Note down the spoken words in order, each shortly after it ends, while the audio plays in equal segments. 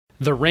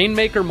The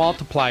Rainmaker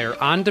Multiplier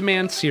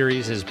On-Demand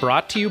series is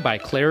brought to you by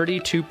Clarity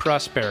to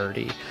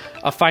Prosperity,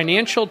 a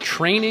financial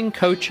training,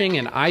 coaching,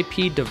 and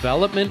IP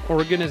development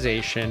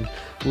organization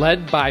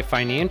led by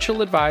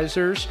financial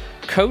advisors,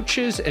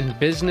 coaches, and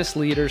business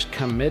leaders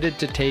committed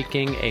to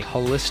taking a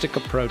holistic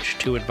approach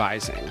to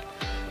advising.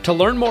 To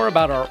learn more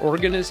about our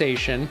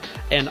organization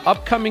and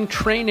upcoming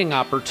training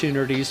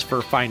opportunities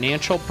for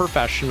financial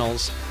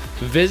professionals,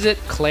 visit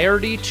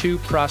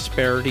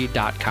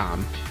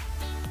claritytoprosperity.com.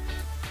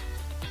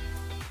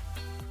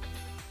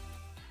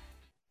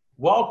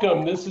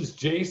 Welcome, this is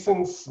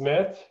Jason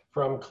Smith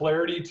from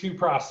Clarity to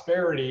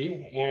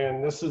Prosperity,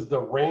 and this is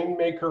the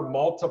Rainmaker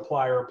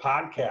Multiplier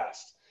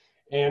podcast.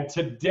 And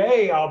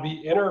today I'll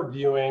be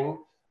interviewing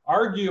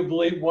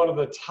arguably one of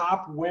the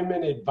top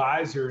women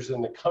advisors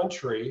in the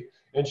country,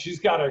 and she's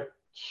got a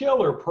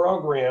killer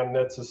program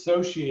that's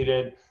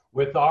associated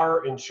with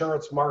our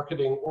insurance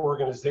marketing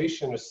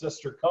organization, a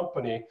sister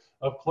company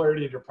of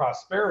Clarity to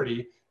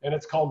Prosperity, and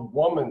it's called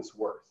Woman's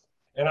Worth.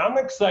 And I'm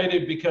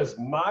excited because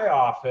my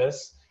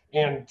office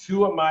and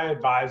two of my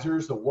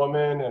advisors, a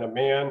woman and a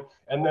man,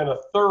 and then a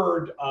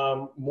third,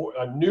 a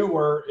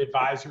newer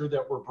advisor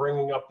that we're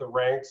bringing up the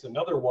ranks,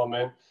 another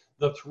woman,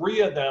 the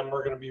three of them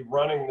are going to be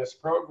running this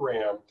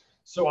program.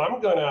 So I'm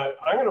gonna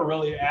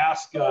really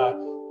ask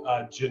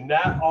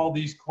Jeanette all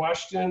these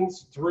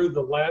questions through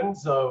the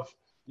lens of,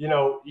 you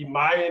know,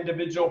 my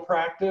individual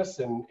practice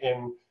and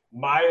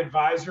my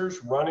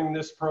advisors running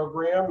this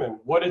program and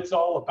what it's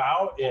all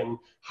about and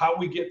how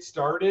we get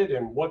started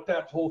and what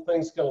that whole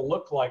thing's going to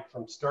look like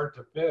from start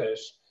to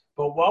finish.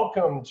 But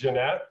welcome,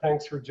 Jeanette.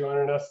 Thanks for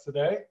joining us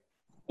today.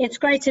 It's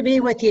great to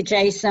be with you,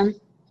 Jason.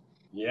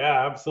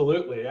 Yeah,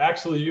 absolutely.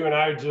 Actually, you and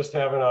I are just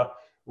having a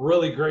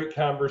really great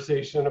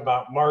conversation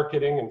about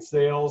marketing and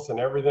sales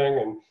and everything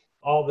and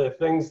all the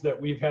things that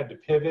we've had to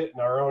pivot in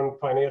our own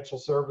financial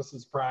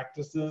services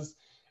practices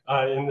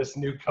in this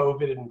new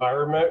COVID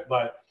environment.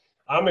 But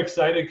I'm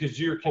excited because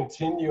you're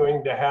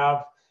continuing to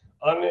have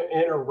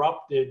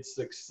uninterrupted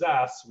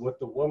success with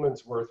the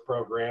Woman's Worth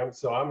program.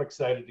 So I'm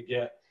excited to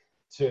get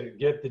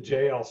the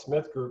JL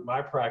Smith Group,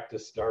 my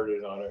practice,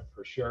 started on it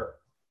for sure.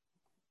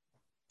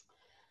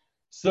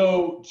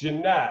 So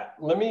Jeanette,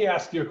 let me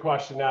ask you a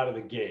question out of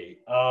the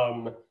gate.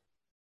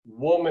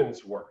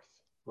 Woman's Worth,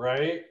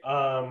 right?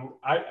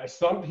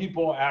 Some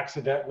people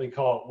accidentally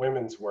call it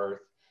Women's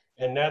Worth,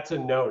 and that's a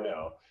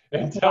no-no.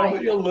 And tell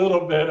me a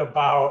little bit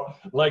about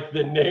like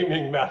the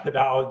naming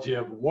methodology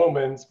of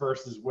women's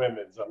versus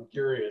women's. I'm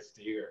curious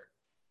to hear.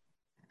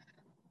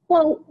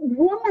 Well,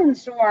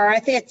 Woman's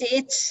Worth,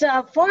 it's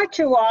far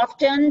too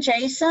often,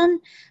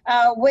 Jason,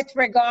 with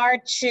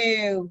regard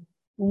to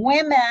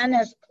women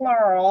as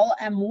plural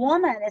and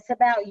woman, it's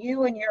about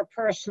you and your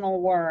personal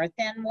worth.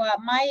 And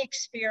what my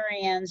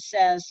experience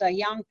as a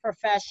young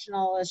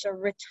professional, as a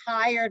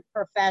retired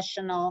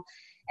professional,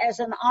 as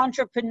an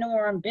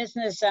entrepreneur and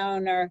business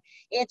owner,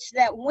 it's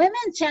that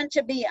women tend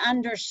to be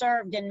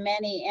underserved in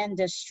many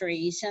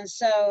industries. And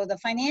so the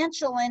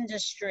financial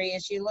industry,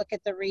 as you look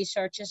at the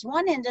research, is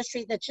one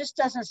industry that just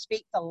doesn't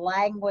speak the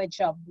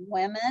language of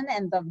women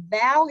and the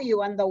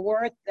value and the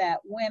worth that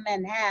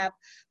women have,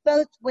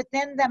 both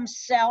within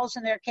themselves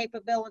and their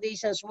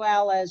capabilities as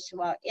well as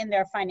in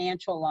their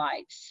financial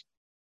lives.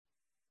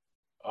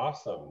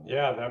 Awesome.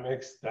 Yeah, that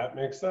makes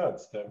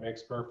sense. That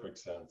makes perfect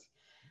sense.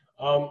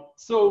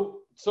 So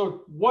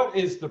what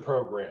is the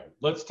program?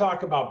 Let's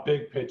talk about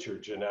big picture,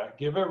 Jeanette.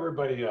 Give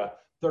everybody a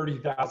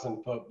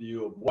 30,000 foot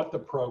view of what the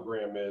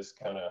program is,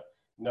 kind of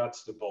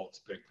nuts to bolts,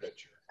 big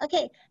picture.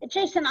 Okay,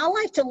 Jason, I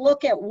like to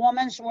look at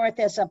Woman's Worth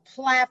as a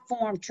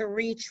platform to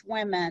reach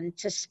women,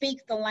 to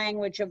speak the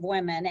language of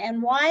women.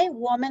 And why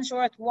Woman's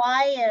Worth?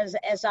 Why,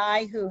 as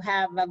I, who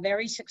have a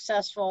very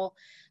successful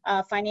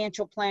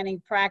financial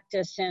planning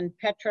practice in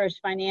Petros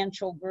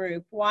Financial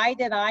Group, why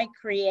did I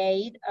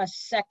create a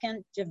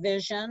second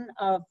division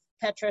of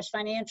Petros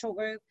Financial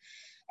Group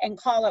and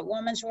call it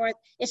Woman's Worth?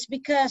 It's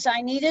because I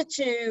needed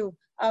to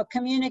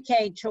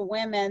communicate to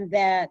women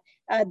that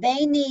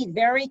they need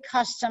very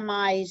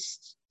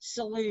customized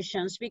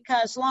solutions,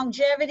 because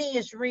longevity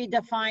is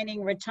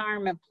redefining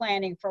retirement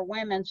planning for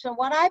women. So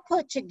what I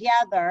put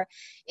together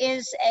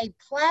is a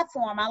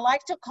platform. I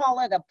like to call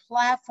it a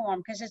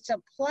platform because it's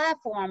a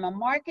platform, a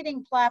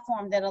marketing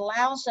platform that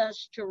allows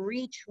us to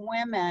reach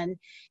women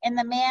in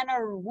the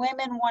manner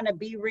women want to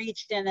be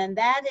reached in, and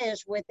that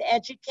is with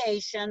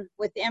education,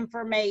 with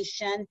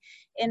information,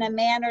 in a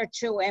manner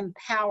to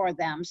empower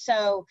them.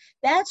 So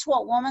that's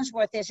what Woman's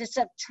Worth is. It's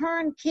a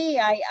turnkey.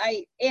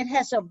 It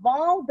has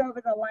evolved over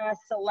the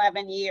last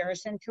 11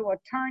 years into a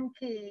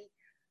turnkey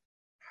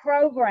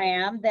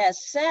program that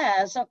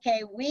says,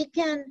 okay, we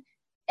can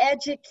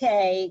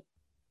educate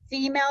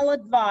female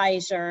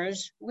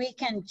advisors, we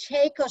can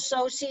take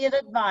associate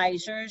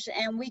advisors,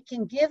 and we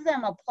can give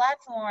them a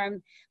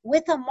platform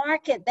with a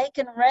market they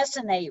can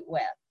resonate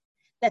with,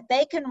 that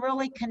they can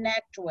really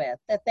connect with,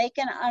 that they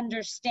can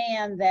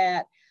understand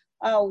that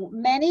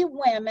many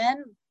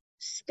women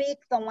speak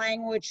the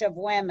language of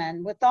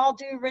women. With all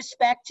due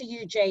respect to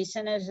you,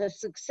 Jason, as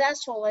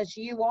successful as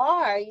you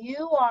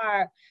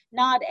are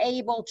not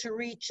able to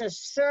reach a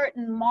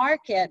certain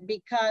market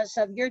because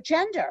of your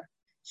gender.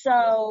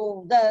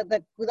 So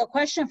the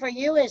question for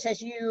you is,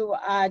 as you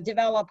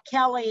develop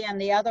Kelly and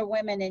the other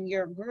women in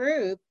your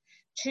group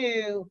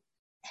to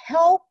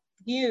help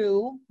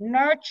you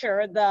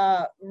nurture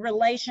the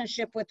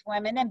relationship with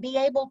women and be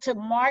able to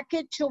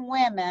market to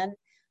women,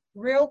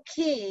 real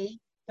key.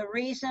 The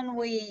reason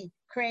we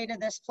created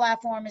this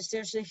platform is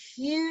there's a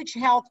huge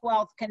health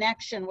wealth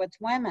connection with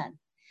women.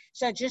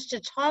 So just to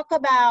talk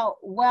about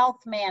wealth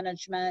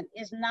management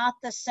is not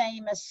the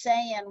same as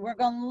saying we're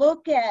going to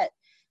look at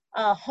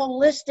a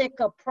holistic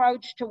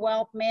approach to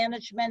wealth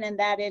management, and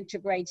that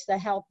integrates the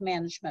health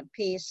management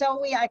piece.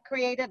 So I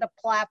created a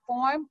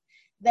platform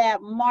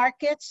that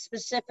markets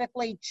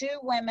specifically to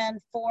women,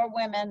 for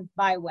women,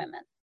 by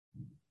women.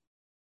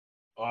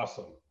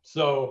 Awesome.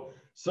 So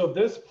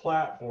this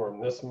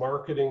platform, this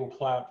marketing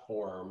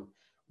platform,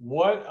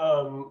 what,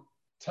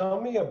 tell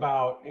me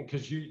about,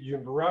 because you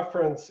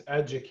reference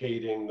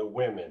educating the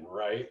women,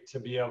 right? To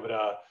be able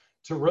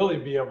to really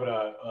be able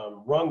to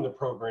run the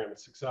program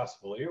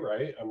successfully,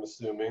 right? I'm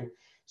assuming.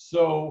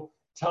 So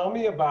tell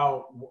me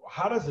about,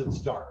 how does it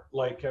start?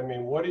 Like, I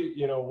mean,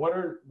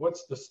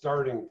 what's the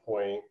starting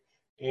point?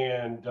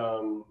 And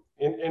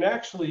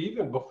actually,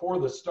 even before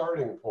the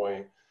starting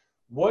point,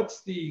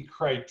 what's the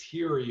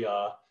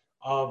criteria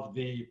of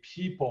the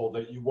people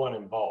that you want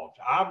involved?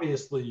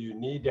 Obviously, you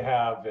need to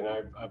have, and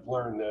I've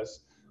learned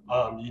this,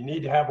 you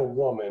need to have a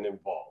woman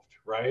involved,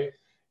 right?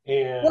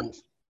 And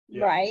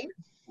yeah. Right.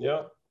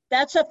 Yeah.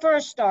 That's a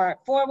first start,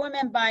 for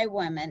women, by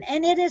women.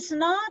 And it is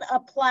not a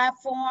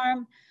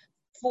platform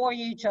for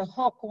you to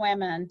hook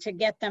women to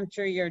get them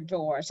through your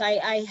doors.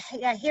 I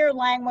hear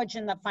language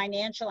in the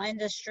financial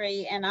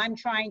industry, and I'm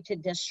trying to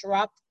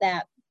disrupt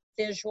that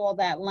visual,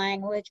 that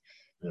language.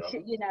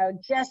 Yeah. You know,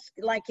 just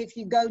like if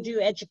you go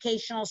do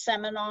educational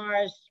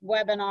seminars,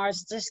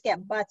 webinars, just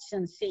get butts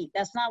in seat.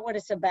 That's not what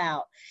it's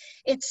about.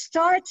 It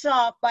starts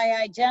off by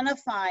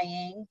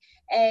identifying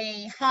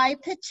a high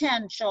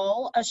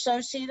potential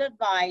associate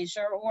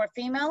advisor or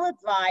female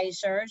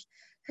advisors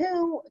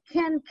who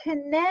can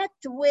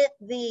connect with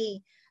the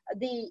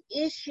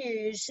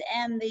issues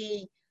and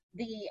the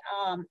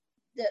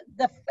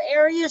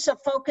areas of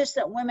focus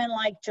that women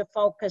like to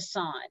focus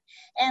on.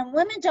 And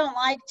women don't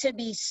like to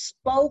be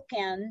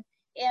spoken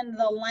in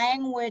the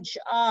language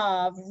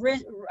of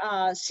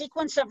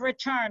sequence of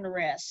return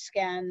risk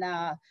and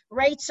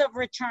rates of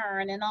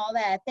return and all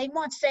that. They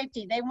want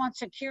safety, they want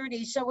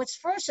security. So it's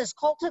first is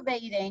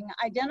cultivating,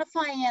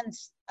 identifying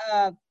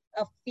a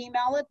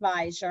female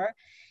advisor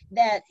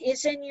that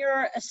is in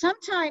your,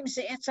 sometimes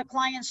it's a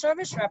client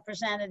service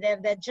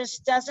representative that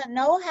just doesn't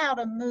know how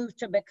to move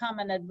to become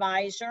an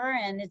advisor,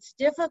 and it's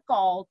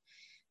difficult.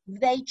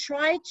 They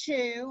try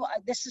to,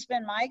 this has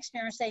been my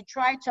experience, they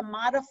try to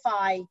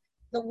modify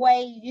the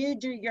way you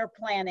do your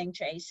planning,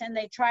 Jason.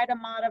 They try to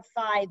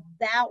modify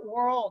that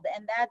world,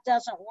 and that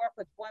doesn't work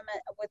with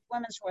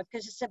Women's Worth,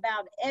 because it's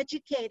about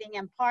educating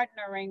and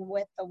partnering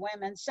with the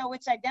women. So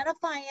it's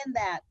identifying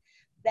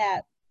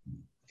that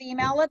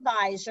female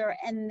advisor,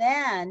 and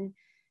then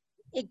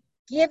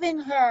giving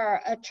her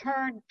a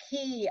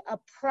turnkey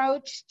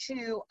approach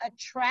to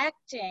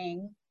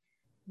attracting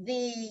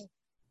the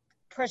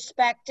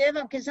perspective.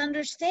 Because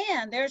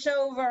understand, there's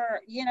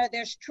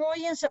there's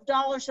trillions of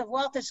dollars of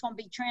wealth that's going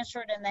to be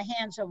transferred in the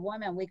hands of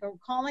women. We're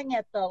calling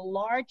it the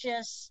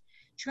largest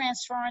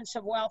transference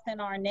of wealth in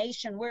our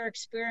nation we're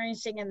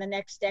experiencing in the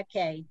next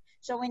decade.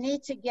 So we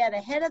need to get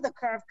ahead of the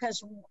curve,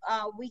 because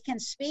we can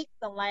speak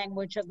the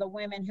language of the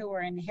women who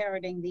are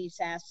inheriting these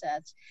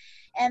assets.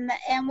 And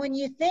when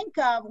you think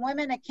of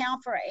women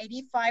account for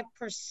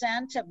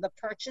 85% of the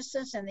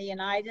purchases in the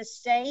United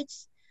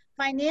States,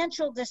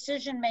 financial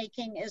decision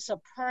making is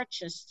a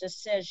purchase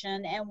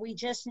decision, and we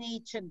just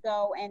need to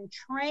go and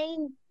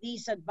train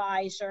these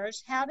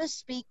advisors how to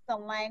speak the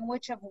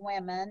language of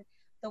women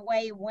the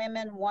way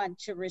women want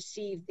to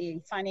receive the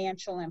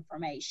financial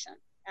information.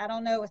 I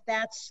don't know if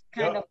that's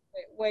kind of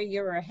where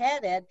you're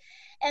headed.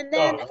 And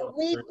then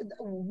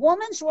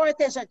Women's Worth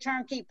is a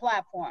turnkey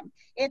platform.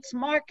 It's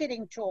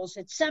marketing tools,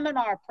 it's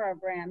seminar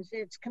programs,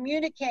 it's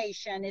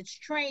communication, it's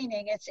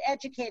training, it's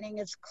educating,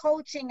 it's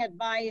coaching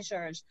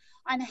advisors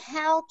on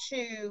how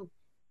to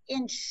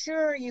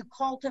ensure you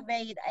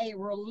cultivate a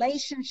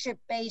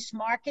relationship-based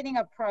marketing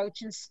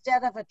approach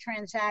instead of a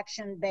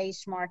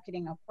transaction-based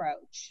marketing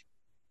approach.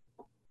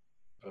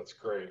 That's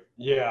great.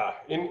 Yeah.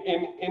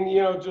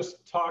 And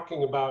just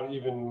talking about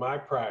even my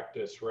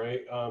practice,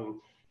 right?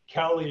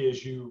 Kelly,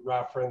 as you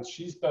referenced,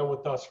 she's been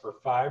with us for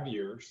 5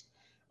 years.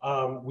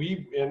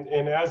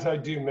 And as I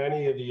do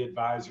many of the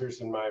advisors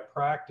in my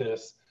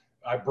practice,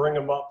 I bring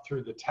them up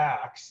through the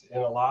tax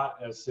in a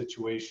lot of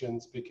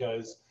situations,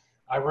 because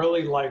I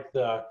really like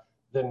the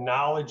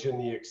knowledge and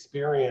the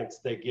experience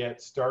they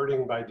get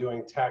starting by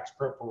doing tax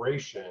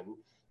preparation.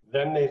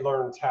 Then they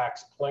learn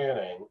tax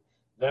planning.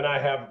 Then I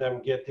have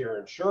them get their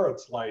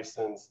insurance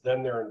license,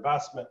 then their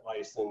investment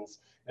license.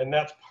 And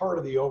that's part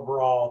of the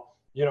overall,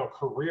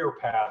 career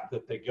path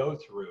that they go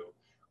through.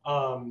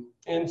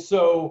 And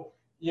so,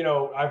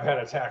 I've had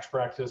a tax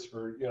practice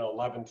for,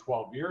 11,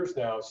 12 years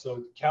now.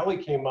 So Kelly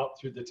came up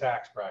through the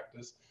tax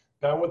practice,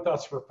 been with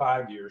us for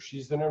 5 years.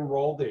 She's an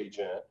enrolled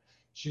agent.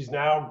 She's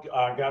now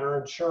got her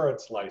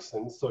insurance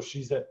license. So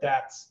she's at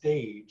that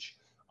stage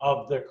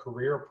of the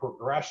career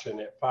progression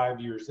at 5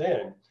 years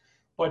in.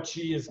 But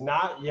she is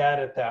not yet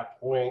at that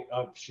point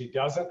of, she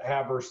doesn't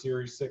have her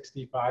Series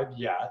 65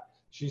 yet.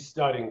 She's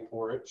studying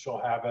for it. She'll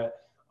have it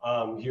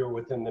here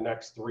within the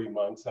next 3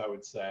 months, I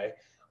would say.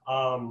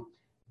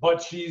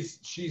 But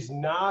she's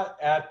not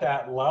at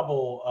that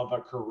level of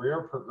a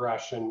career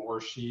progression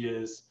where she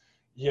is,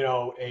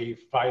 a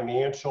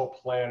financial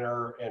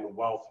planner and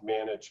wealth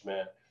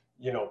management,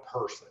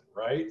 person,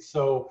 right?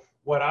 So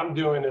what I'm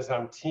doing is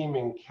I'm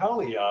teaming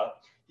Kelly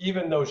up,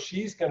 even though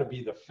she's going to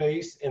be the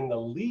face and the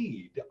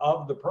lead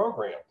of the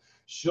program.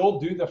 She'll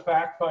do the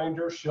fact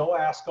finder. She'll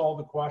ask all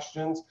the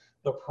questions.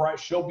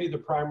 She'll be the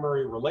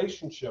primary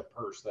relationship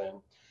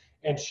person.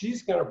 And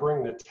she's going to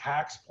bring the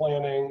tax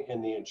planning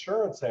and the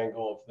insurance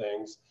angle of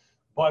things.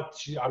 But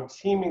I'm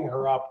teaming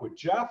her up with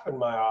Jeff in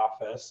my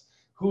office,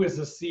 who is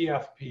a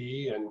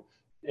CFP and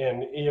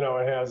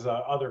has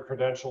other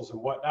credentials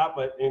and whatnot,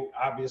 but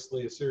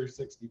obviously a Series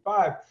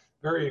 65,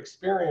 very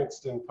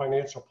experienced in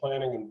financial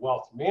planning and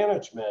wealth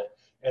management.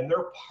 And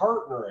they're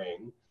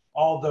partnering,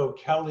 although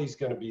Kelly's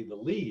going to be the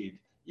lead,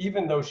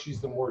 even though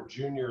she's the more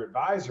junior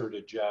advisor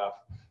to Jeff,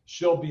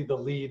 she'll be the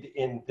lead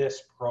in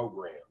this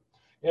program.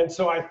 And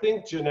so I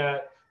think,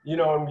 Jeanette,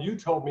 and you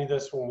told me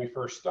this when we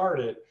first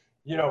started,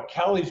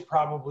 Kelly's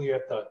probably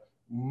at the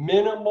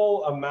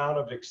minimal amount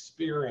of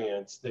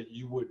experience that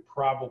you would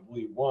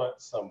probably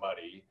want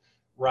somebody,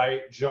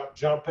 right,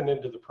 jumping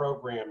into the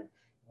program.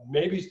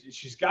 Maybe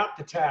she's got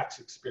the tax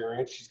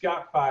experience, she's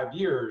got 5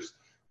 years,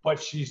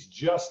 but she's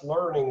just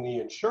learning the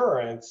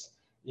insurance,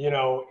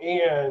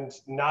 and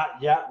not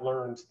yet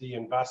learned the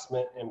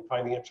investment and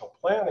financial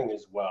planning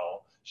as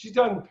well. She's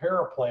done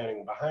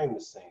paraplanning behind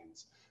the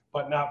scenes,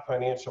 but not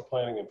financial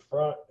planning in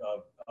front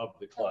of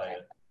the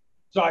client.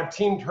 So I've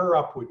teamed her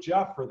up with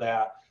Jeff for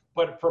that.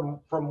 But from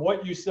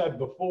what you said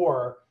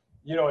before,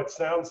 it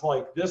sounds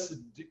like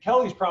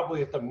Kelly's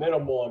probably at the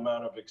minimal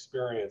amount of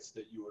experience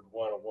that you would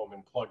want a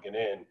woman plugging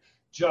in,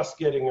 just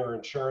getting her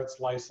insurance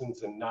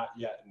license and not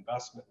yet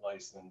investment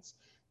license,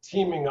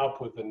 teaming up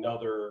with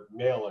another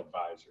male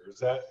advisor. Is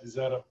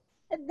that a...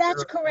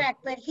 That's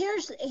correct. But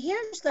here's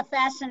the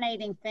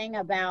fascinating thing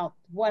about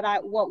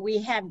what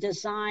we have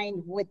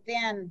designed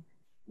within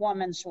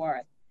Woman's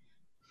Worth.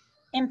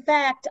 In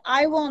fact,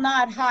 I will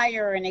not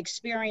hire an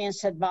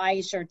experienced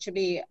advisor to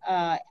be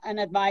an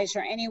advisor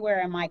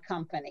anywhere in my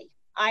company.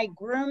 I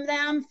groom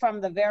them from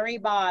the very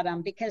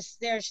bottom because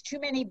there's too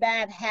many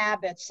bad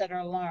habits that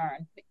are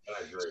learned.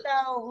 I agree.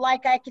 So,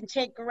 like I can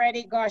take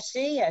Goretti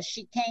Garcia.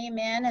 She came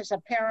in as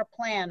a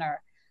paraplanner.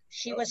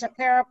 She was a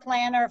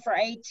paraplanner for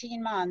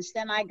 18 months.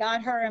 Then I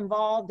got her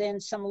involved in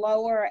some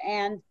lower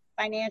end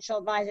financial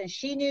advising.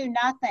 She knew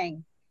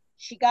nothing.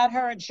 She got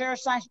her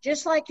insurance license,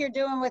 just like you're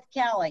doing with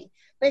Kelly.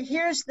 But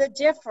here's the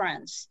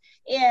difference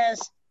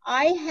is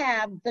I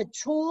have the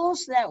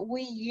tools that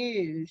we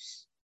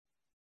use,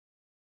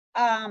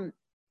 the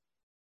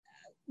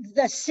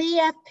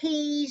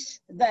CFPs,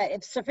 the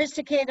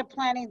sophisticated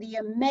planning, the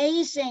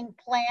amazing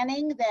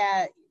planning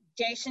that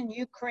Jason,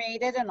 you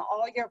created in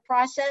all your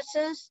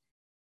processes.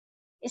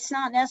 It's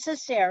not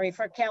necessary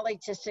for Kelly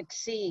to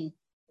succeed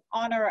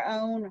on her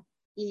own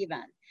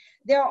even.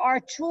 There are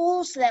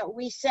tools that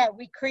we set.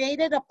 We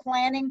created a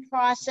planning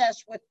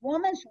process with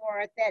Woman's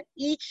Worth that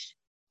each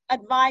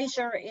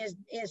advisor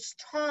is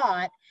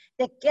taught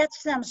that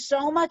gets them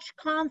so much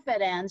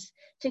confidence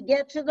to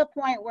get to the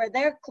point where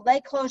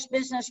they close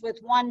business with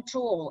one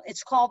tool.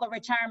 It's called the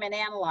Retirement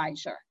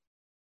Analyzer.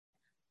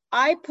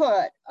 I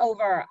put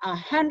over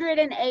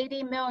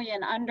 180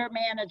 million under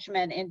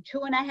management in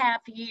 2.5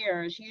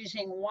 years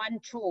using one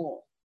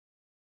tool.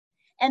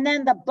 And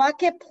then the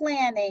bucket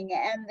planning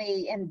and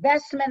the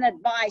investment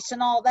advice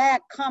and all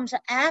that comes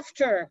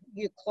after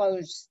you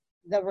close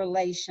the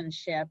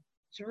relationship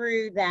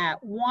through that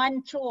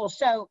one tool.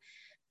 So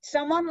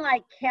someone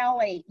like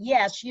Kelly,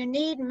 yes, you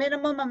need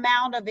minimum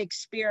amount of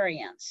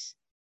experience.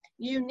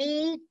 You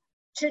need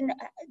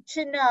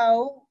to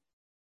know,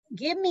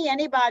 give me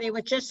anybody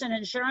with just an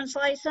insurance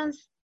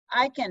license.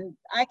 I can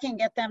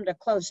get them to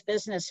close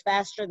business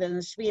faster than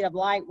the speed of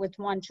light with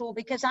one tool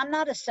because I'm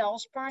not a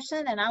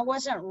salesperson and I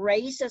wasn't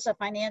raised as a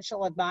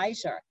financial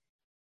advisor.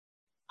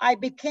 I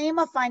became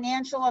a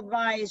financial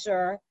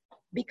advisor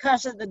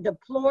because of the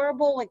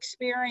deplorable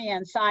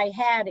experience I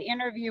had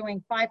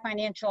interviewing 5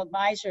 financial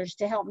advisors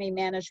to help me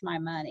manage my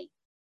money.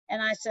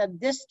 And I said,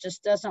 this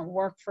just doesn't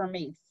work for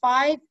me.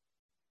 5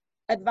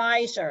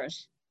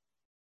 advisors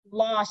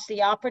lost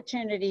the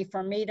opportunity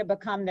for me to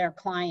become their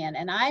client.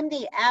 And I'm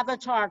the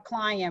avatar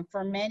client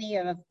for many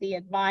of the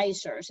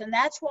advisors. And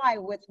that's why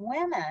with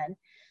women,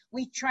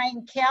 We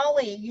trained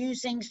Kelly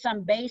using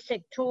some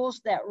basic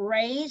tools that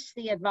raise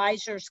the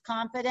advisor's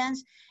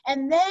confidence.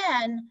 And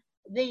then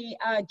the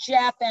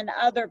Jeff and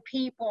other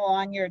people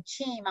on your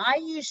team, I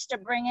used to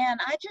bring in,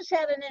 I just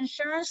had an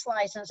insurance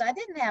license. I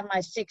didn't have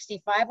my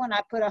 65 when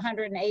I put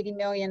 180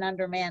 million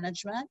under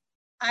management.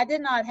 I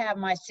did not have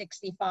my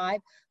 65,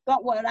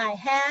 but what I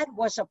had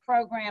was a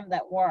program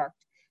that worked.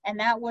 And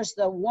that was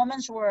the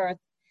Woman's Worth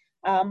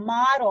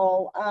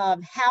model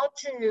of how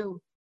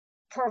to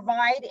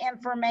provide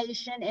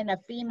information in a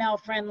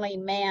female-friendly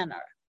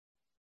manner.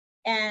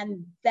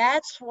 And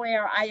that's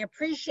where I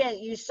appreciate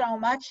you so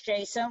much,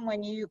 Jason,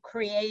 when you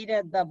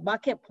created the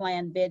bucket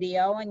plan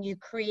video and you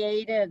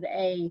created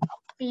a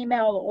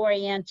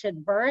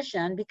female-oriented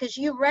version, because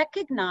you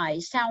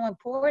recognized how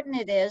important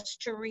it is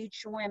to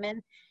reach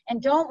women. And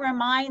don't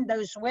remind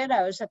those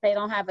widows that they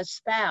don't have a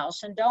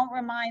spouse, and don't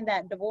remind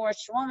that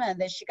divorced woman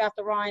that she got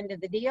the raw end of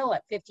the deal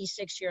at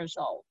 56 years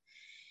old.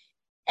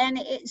 And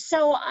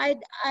so I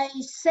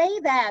say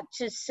that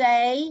to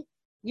say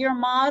your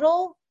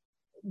model,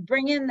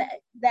 bring in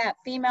that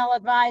female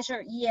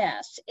advisor.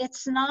 Yes,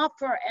 it's not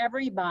for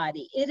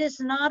everybody. It is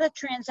not a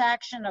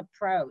transaction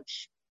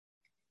approach.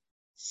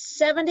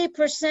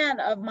 70%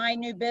 of my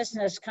new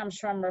business comes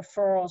from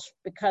referrals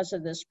because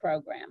of this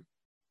program.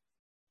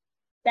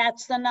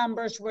 That's the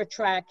numbers we're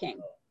tracking.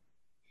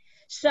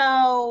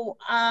 So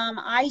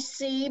I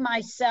see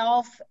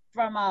myself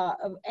from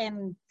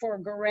and for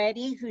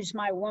Goretti, who's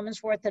my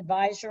Woman's Worth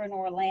advisor in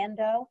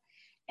Orlando,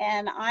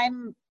 and I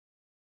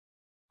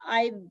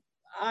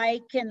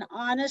can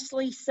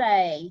honestly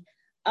say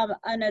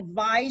an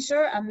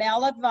advisor, a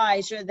male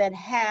advisor that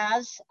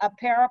has a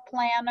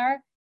paraplanner,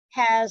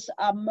 has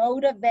a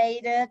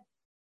motivated,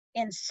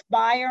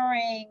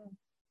 inspiring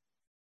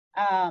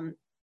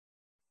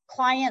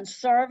client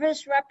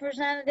service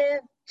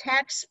representative,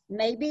 tax,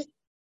 maybe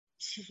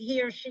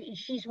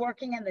she's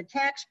working in the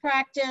tax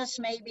practice,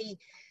 maybe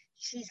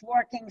she's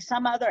working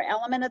some other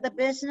element of the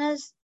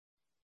business.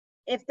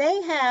 If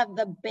they have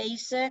the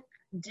basic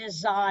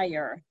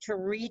desire to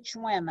reach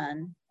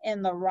women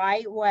in the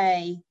right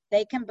way,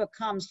 they can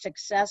become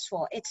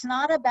successful. It's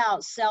not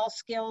about sales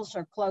skills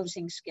or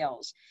closing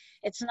skills.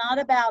 It's not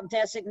about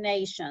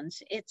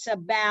designations. It's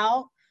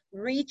about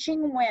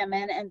reaching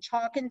women and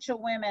talking to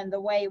women the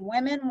way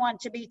women want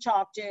to be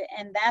talked to,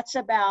 and that's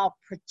about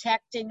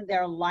protecting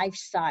their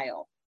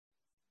lifestyle,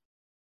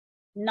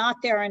 not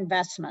their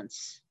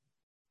investments.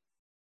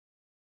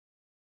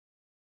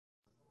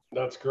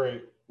 That's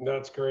great.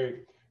 That's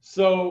great.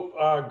 So,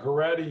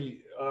 Goretti,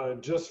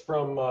 just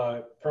from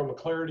a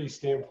clarity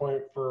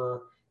standpoint,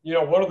 for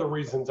one of the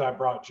reasons I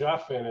brought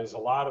Jeff in is a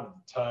lot of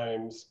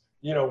times,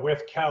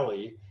 with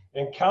Kelly,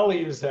 and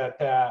Kelly is at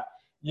that.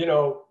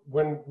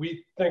 When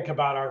we think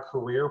about our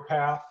career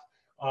path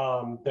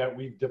that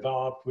we've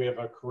developed, we have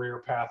a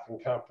career path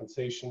and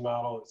compensation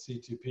model at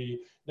C2P.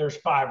 There's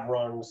 5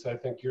 rungs. I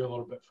think you're a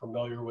little bit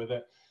familiar with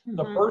it. Mm-hmm.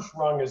 The first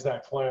rung is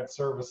that client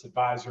service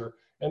advisor,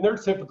 and they're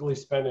typically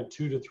spending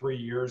 2 to 3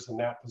 years in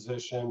that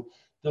position.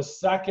 The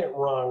second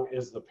rung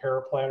is the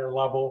paraplanner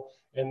level,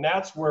 and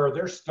that's where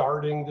they're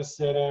starting to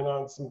sit in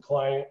on some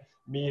client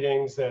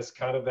meetings as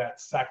kind of that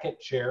second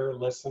chair,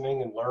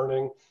 listening and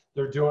learning.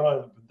 They're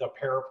doing the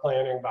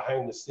paraplanning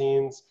behind the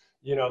scenes,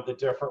 the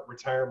different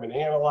retirement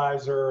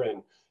analyzer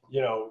and,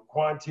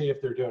 Quanti,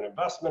 if they're doing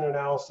investment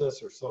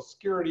analysis or Social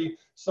Security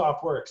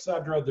software, et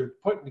cetera. They're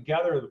putting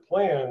together the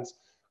plans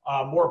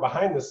more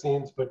behind the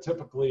scenes, but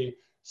typically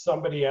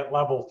somebody at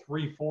level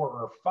 3, 4,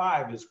 or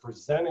 5 is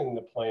presenting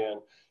the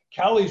plan.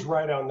 Kelly's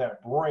right on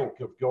that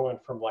brink of going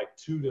from like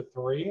 2 to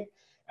 3.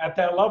 At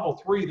that level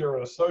 3, they're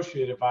an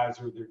associate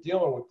advisor. They're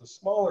dealing with the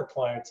smaller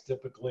clients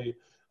typically,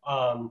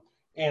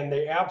 and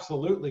they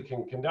absolutely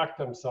can conduct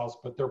themselves,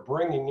 but they're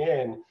bringing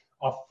in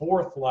a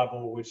 4th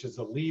level, which is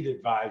a lead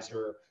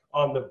advisor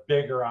on the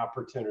bigger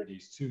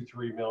opportunities, 2,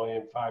 3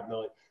 million, 5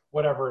 million,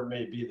 whatever it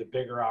may be, the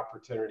bigger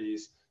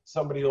opportunities,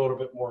 somebody a little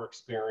bit more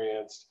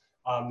experienced,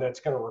 that's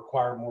going to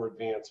require more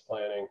advanced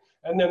planning.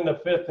 And then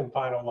the 5th and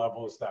final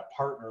level is that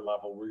partner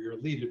level where you're a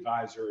lead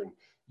advisor and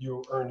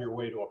you earn your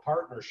way to a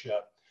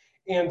partnership.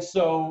 And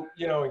so,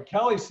 in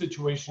Kelly's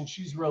situation,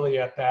 she's really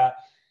at that,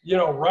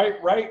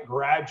 right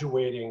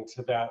graduating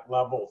to that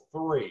level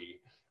 3.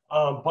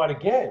 But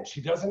again, she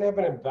doesn't have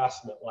an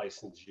investment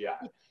license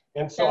yet.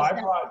 And so I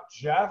brought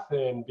Jeff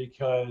in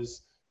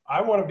because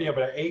I want to be able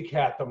to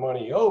ACAT the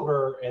money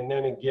over and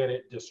then get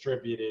it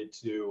distributed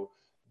to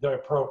the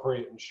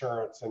appropriate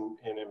insurance and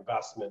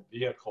investment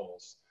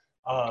vehicles.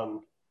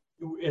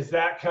 Is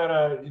that kind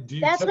of,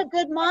 that's a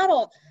good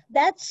model.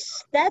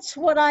 That's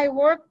what I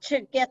work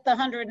to get the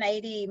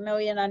 180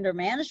 million under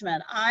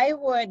management. I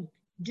would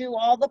do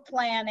all the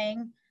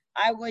planning.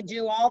 I would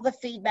do all the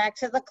feedback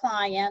to the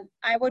client.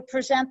 I would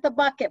present the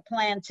bucket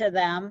plan to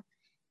them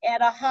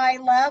at a high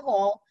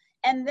level.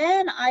 And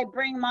then I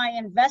bring my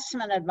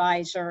investment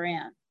advisor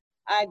in.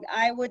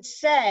 I would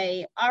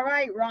say, all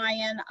right,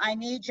 Ryan, I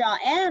need y'all.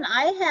 And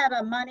I had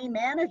a money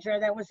manager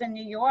that was in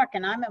New York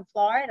and I'm in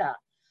Florida.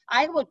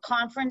 I would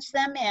conference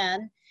them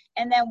in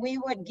And then we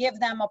would give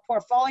them a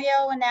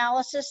portfolio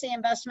analysis, the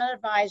investment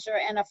advisor,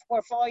 and a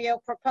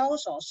portfolio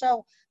proposal.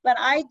 So, but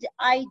I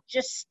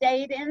just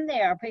stayed in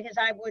there because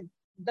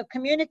the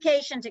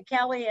communication to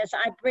Kelly is,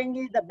 I bring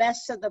you the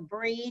best of the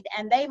breed,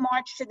 and they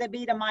march to the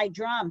beat of my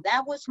drum.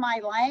 That was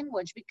my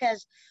language,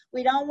 because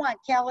we don't want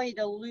Kelly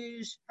to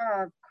lose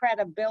her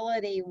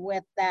credibility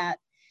with that,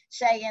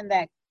 saying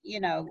that,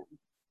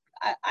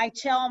 I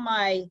tell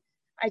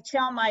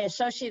my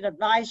associate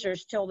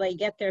advisors till they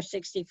get their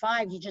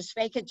 65, you just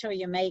fake it till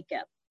you make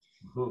it.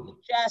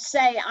 Just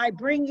say, I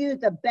bring you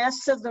the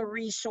best of the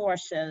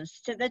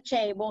resources to the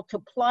table to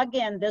plug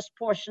in this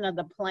portion of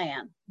the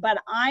plan. But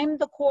I'm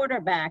the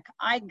quarterback.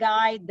 I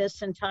guide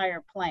this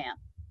entire plan.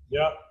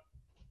 Yep.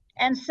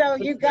 And so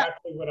That's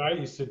exactly what I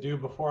used to do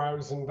before I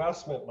was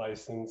investment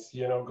licensed,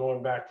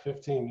 going back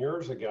 15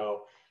 years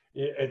ago.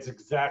 It's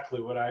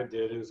exactly what I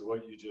did, is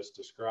what you just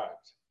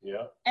described.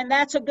 Yeah. And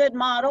that's a good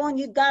model, and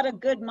you've got a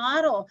good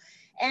model.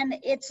 And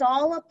it's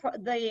all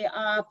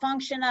the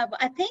function of,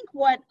 I think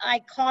what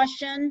I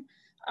caution,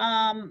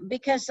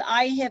 because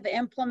I have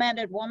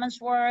implemented Woman's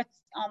Worth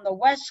on the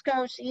West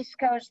Coast, East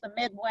Coast, the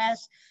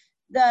Midwest,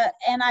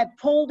 and I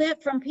pulled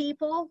it from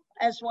people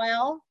as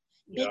well,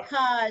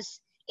 because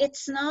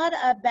it's not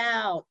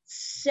about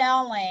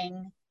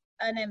selling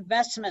an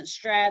investment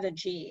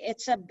strategy.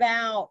 It's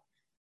about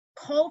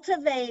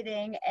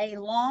cultivating a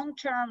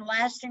long-term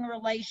lasting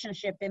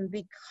relationship. And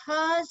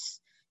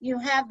because you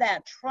have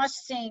that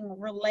trusting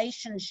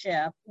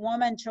relationship,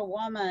 woman to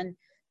woman,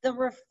 the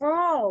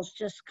referrals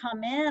just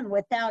come in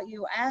without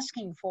you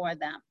asking for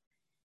them.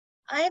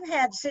 I've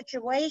had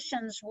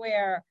situations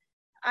where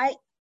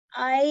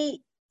I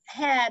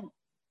had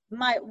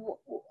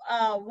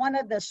one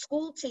of the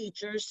school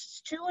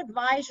teachers, 2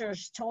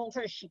 advisors told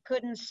her she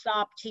couldn't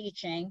stop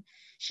teaching.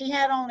 She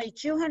had only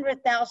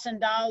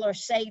 $200,000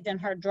 saved in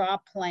her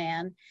drop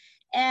plan.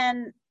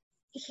 And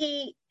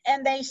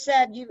they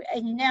said,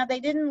 now they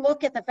didn't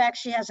look at the fact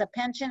she has a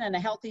pension and a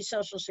healthy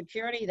Social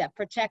Security that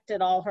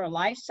protected all her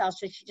lifestyle.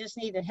 So she just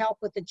needed help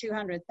with the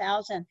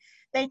 $200,000.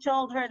 They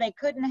told her they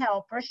couldn't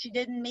help her. She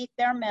didn't meet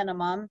their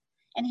minimum.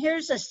 And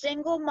here's a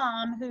single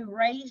mom who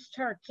raised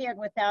her kid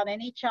without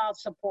any child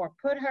support,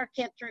 put her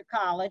kid through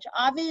college.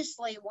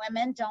 Obviously,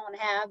 women don't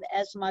have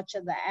as much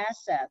of the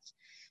assets.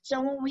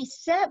 So when we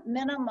set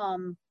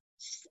minimum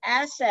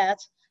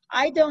assets,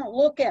 I don't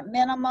look at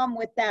minimum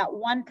with that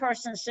one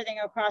person sitting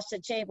across the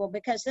table,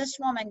 because this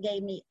woman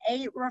gave me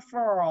 8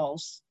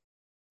 referrals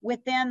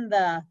within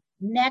the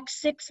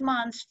next 6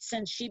 months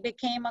since she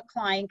became a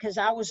client, because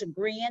I was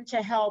agreeing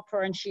to help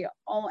her and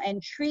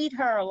treat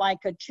her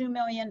like a $2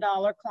 million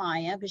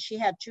client, because she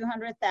had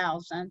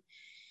 $200,000.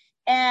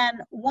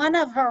 And one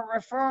of her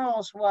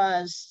referrals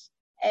was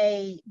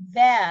a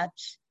vet,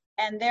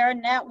 and their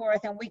net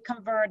worth, and we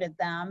converted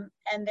them,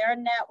 and their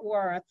net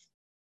worth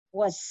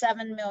was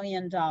 $7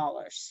 million.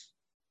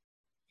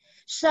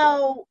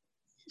 So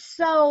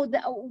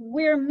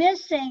we're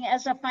missing,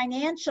 as a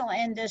financial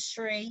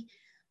industry,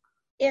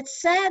 it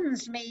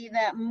saddens me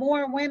that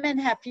more women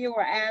have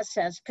fewer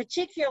assets,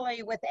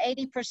 particularly with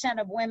 80%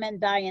 of women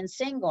dying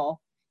single.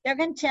 They're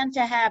going to tend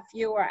to have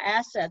fewer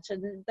assets.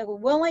 And the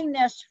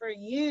willingness for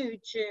you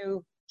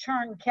to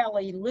turn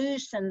Kelly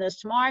loose in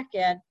this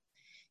market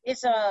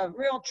is a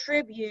real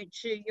tribute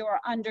to your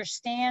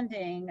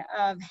understanding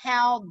of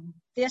how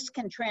this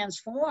can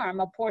transform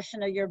a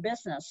portion of your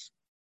business.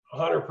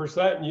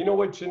 100%. And you know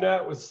what,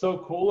 Jeanette, was so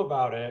cool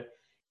about it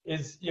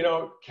is,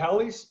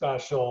 Kelly's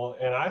special.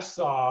 And I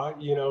saw,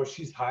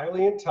 she's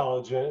highly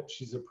intelligent.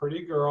 She's a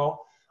pretty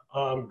girl.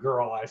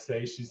 I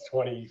say she's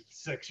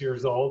 26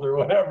 years old or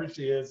whatever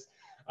she is.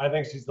 I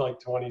think she's like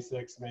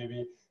 26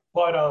 maybe.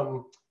 But,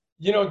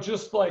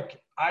 just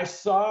like I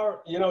saw,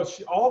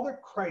 all the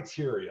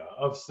criteria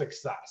of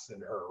success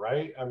in her,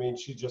 right? I mean,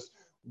 she just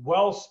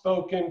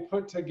well-spoken,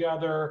 put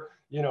together,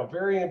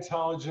 very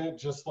intelligent,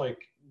 just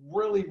like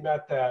really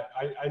met that.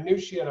 I knew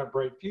she had a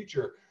bright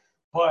future,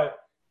 but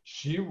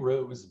she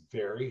really was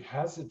very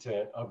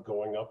hesitant of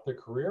going up the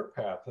career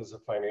path as a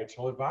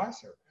financial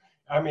advisor.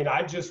 I mean,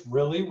 I just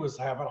really was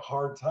having a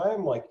hard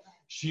time. Like,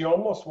 she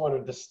almost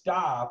wanted to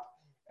stop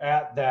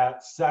at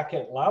that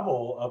second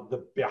level of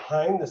the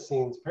behind the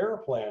scenes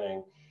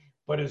paraplanning.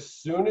 But as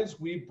soon as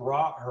we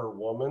brought her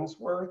Woman's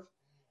Worth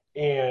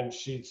and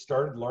she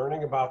started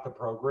learning about the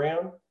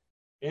program,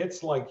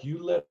 it's like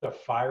you lit a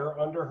fire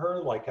under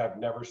her like I've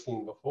never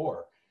seen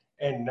before.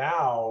 And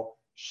now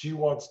she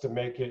wants to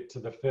make it to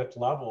the 5th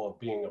level of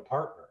being a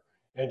partner.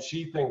 And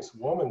she thinks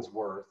Woman's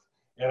Worth,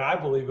 and I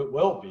believe it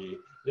will be,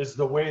 is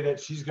the way that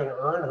she's going to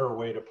earn her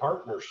way to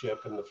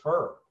partnership in the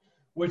firm,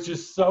 which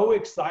is so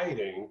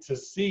exciting to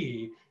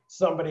see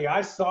somebody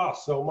I saw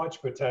so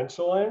much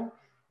potential in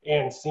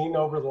and seen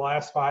over the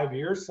last 5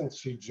 years since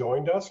she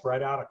joined us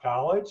right out of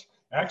college.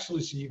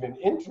 Actually, she even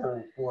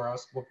interned for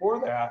us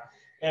before that.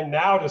 And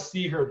now to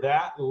see her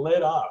that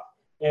lit up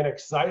and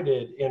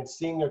excited and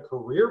seeing a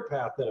career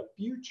path and a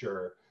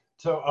future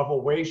of a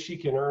way she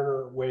can earn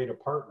her way to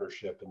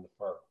partnership in the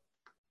firm.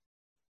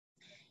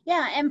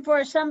 Yeah, and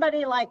for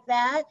somebody like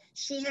that,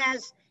 she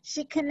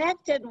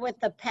connected with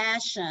the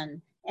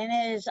passion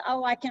and is,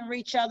 oh, I can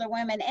reach other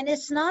women. And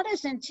it's not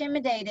as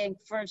intimidating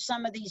for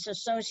some of these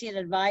associate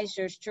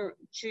advisors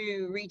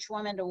to reach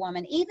woman to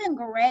woman. Even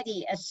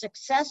Goretti, as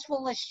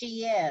successful as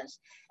she is,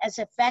 as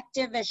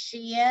effective as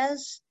she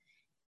is,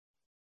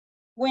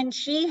 when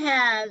she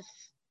has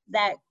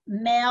that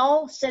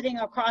male sitting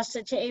across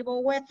the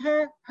table with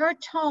her, her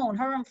tone,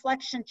 her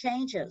inflection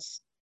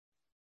changes.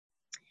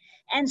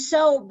 And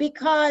so,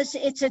 because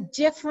it's a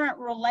different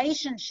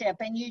relationship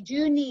and you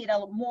do need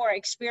a more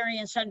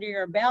experience under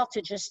your belt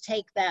to just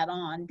take that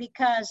on,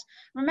 because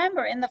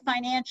remember, in the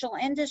financial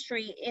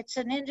industry, it's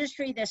an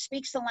industry that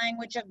speaks the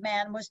language of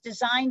men, was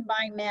designed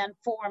by men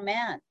for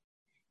men,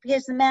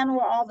 because the men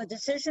were all the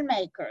decision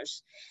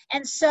makers.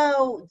 And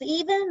so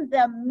even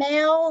the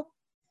male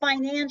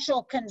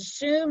financial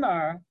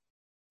consumer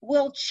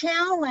will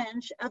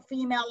challenge a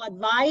female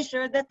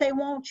advisor that they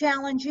won't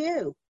challenge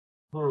you.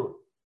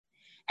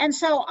 And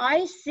so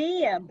I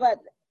see it, but,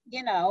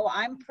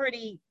 I'm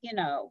pretty,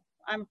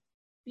 I'm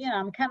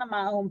kind of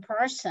my own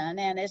person,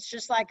 and it's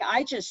just like,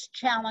 I just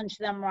challenge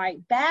them right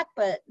back,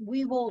 but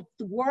we will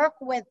work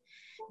with,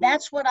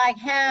 that's what I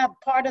have.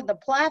 Part of the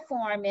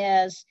platform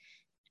is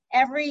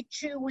every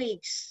 2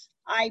 weeks,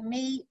 I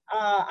meet,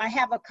 I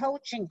have a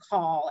coaching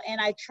call, and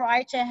I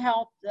try to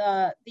help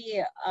the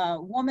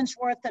Woman's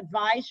Worth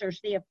advisors,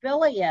 the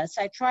affiliates.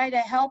 I try to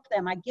help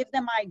them. I give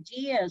them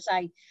ideas.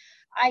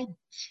 I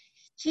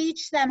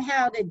teach them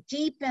how to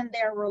deepen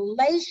their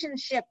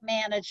relationship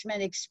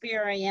management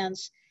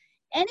experience.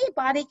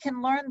 Anybody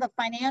can learn the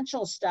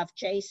financial stuff,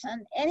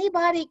 Jason.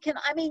 Anybody can.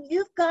 I mean,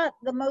 you've got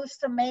the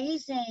most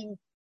amazing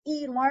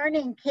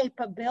e-learning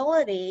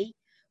capability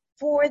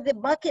for the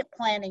bucket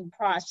planning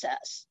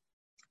process.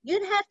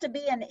 You'd have to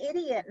be an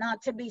idiot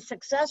not to be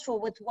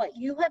successful with what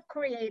you have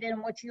created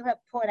and what you have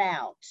put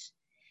out.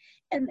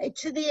 And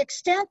to the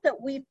extent that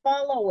we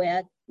follow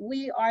it,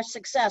 we are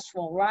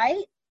successful,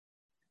 right?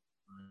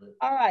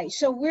 All right,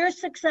 so we're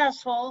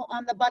successful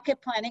on the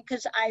bucket planning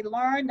because I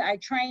learned, I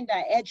trained,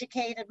 I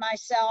educated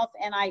myself,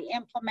 and I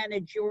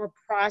implemented your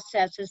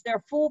processes.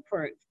 They're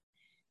foolproof.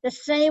 The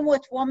same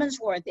with Woman's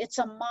Worth. It's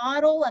a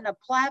model and a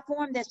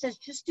platform that says,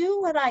 just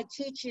do what I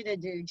teach you to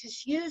do.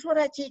 Just use what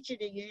I teach you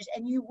to use,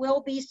 and you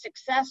will be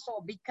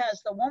successful,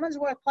 because the Woman's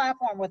Worth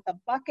platform with the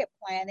bucket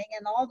planning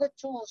and all the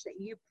tools that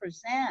you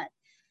present,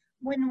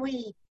 when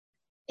we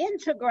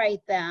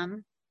integrate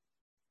them,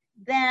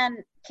 then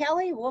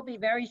Kelly will be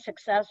very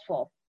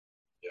successful.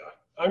 Yeah.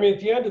 I mean, at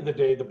the end of the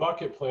day, the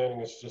bucket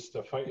planning is just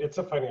it's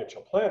a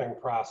financial planning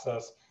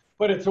process,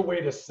 but it's a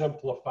way to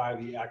simplify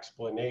the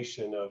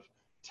explanation of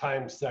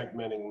time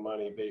segmenting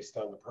money based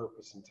on the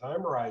purpose and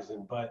time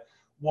horizon. But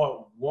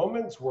what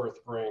Woman's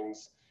Worth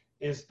brings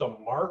is the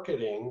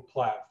marketing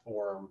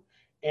platform,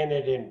 and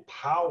it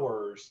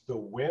empowers the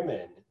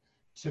women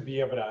to be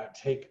able to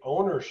take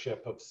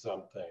ownership of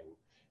something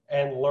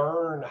and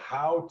learn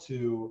how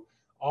to,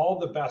 all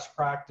the best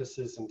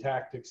practices and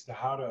tactics to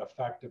how to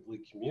effectively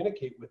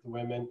communicate with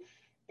women,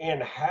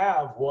 and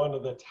have one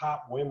of the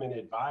top women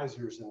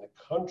advisors in the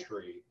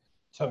country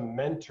to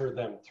mentor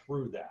them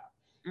through that.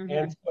 Mm-hmm.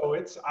 And so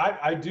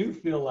I do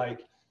feel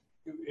like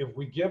if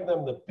we give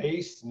them the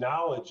base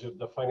knowledge of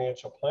the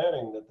financial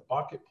planning that the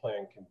bucket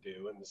plan can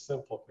do, and the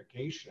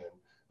simplification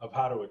of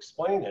how to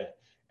explain it,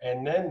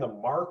 and then the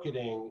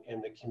marketing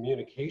and the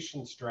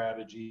communication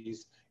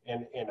strategies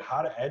and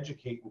how to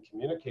educate and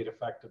communicate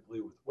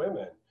effectively with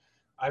women.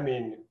 I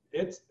mean,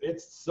 it's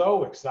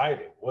so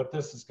exciting what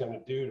this is going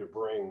to do to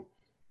bring,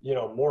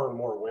 more and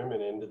more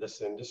women into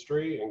this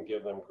industry and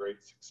give them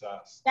great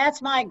success.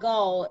 That's my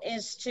goal,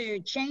 is to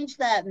change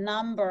that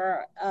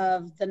number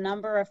of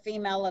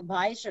female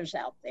advisors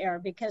out there,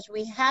 because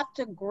we have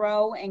to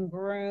grow and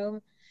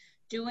groom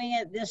doing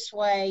it this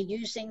way,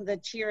 using the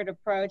tiered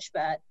approach.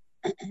 But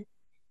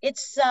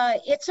it's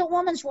a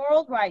woman's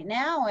world right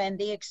now, and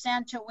the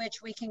extent to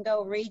which we can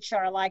go reach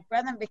our like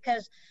brethren,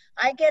 because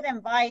I get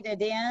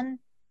invited in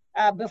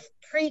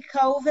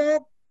pre-COVID.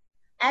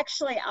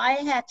 Actually, I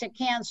had to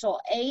cancel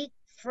 8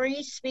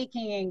 free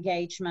speaking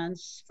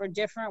engagements for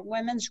different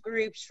women's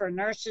groups, for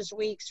Nurses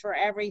Weeks, for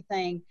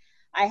everything.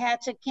 I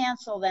had to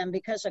cancel them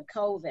because of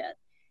COVID.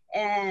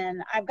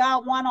 And I've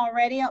got one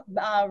already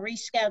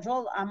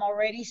rescheduled. I'm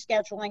already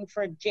scheduling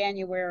for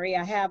January.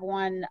 I have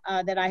one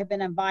that I have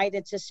been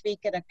invited to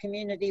speak at a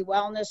community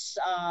wellness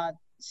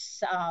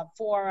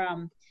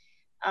forum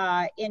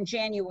in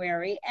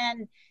January.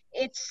 And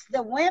it's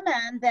the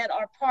women that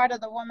are part of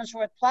the Woman's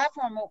Worth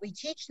platform. What we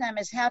teach them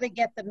is how to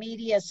get the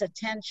media's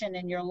attention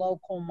in your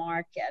local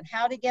market,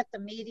 how to get the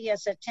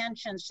media's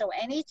attention. So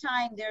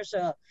anytime there's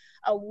a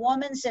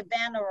woman's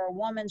event or a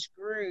woman's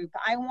group,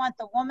 I want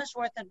the Woman's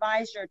Worth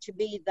advisor to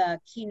be the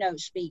keynote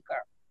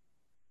speaker.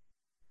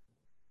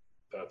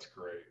 That's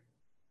great.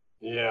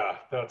 Yeah,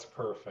 that's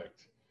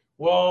perfect.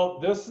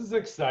 Well, this is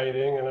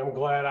exciting, and I'm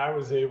glad I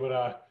was able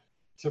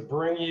to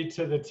bring you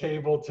to the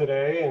table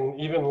today and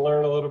even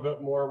learn a little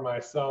bit more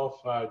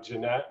myself,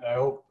 Jeanette, and I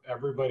hope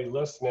everybody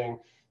listening.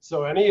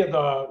 So any of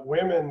the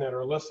women that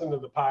are listening to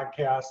the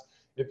podcast,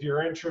 If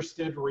you're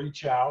interested,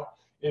 reach out.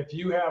 If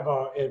you have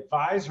an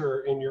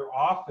advisor in your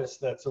office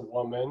that's a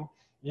woman,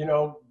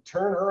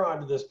 turn her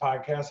onto this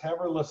podcast, have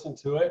her listen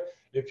to it.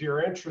 If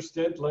you're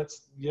interested,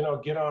 let's,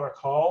 get on a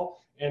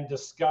call and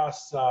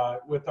discuss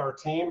with our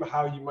team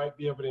how you might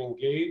be able to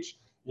engage.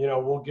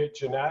 We'll get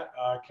Jeanette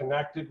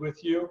connected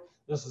with you.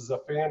 This is a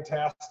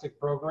fantastic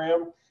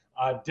program.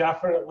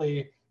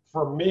 Definitely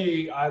for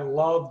me, I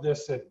love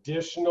this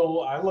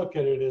additional, I look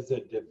at it as a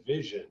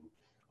division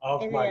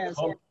of my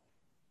company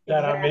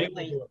that I'm able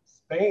to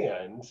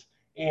expand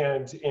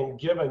and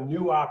give a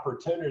new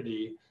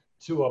opportunity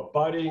to a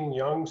budding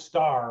young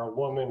star, a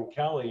woman,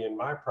 Kelly, in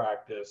my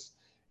practice.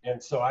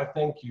 And so I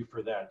thank you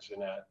for that,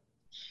 Jeanette.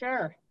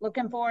 Sure.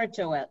 Looking forward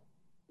to it.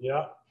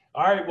 Yeah.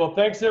 All right. Well,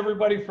 thanks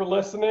everybody for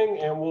listening,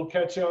 and we'll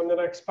catch you on the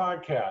next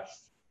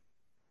podcast.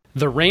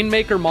 The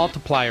Rainmaker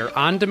Multiplier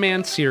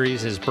On-Demand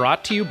series is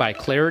brought to you by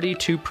Clarity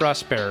to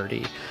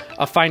Prosperity,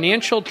 a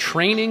financial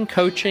training,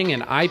 coaching,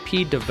 and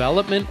IP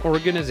development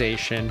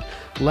organization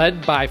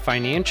led by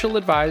financial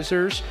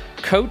advisors,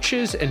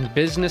 coaches, and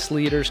business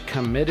leaders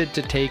committed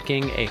to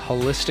taking a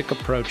holistic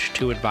approach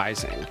to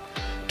advising.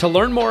 To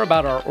learn more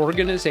about our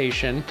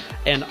organization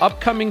and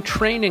upcoming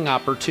training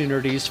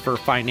opportunities for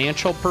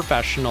financial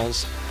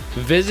professionals,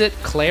 visit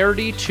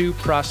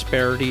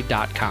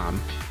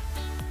claritytoprosperity.com.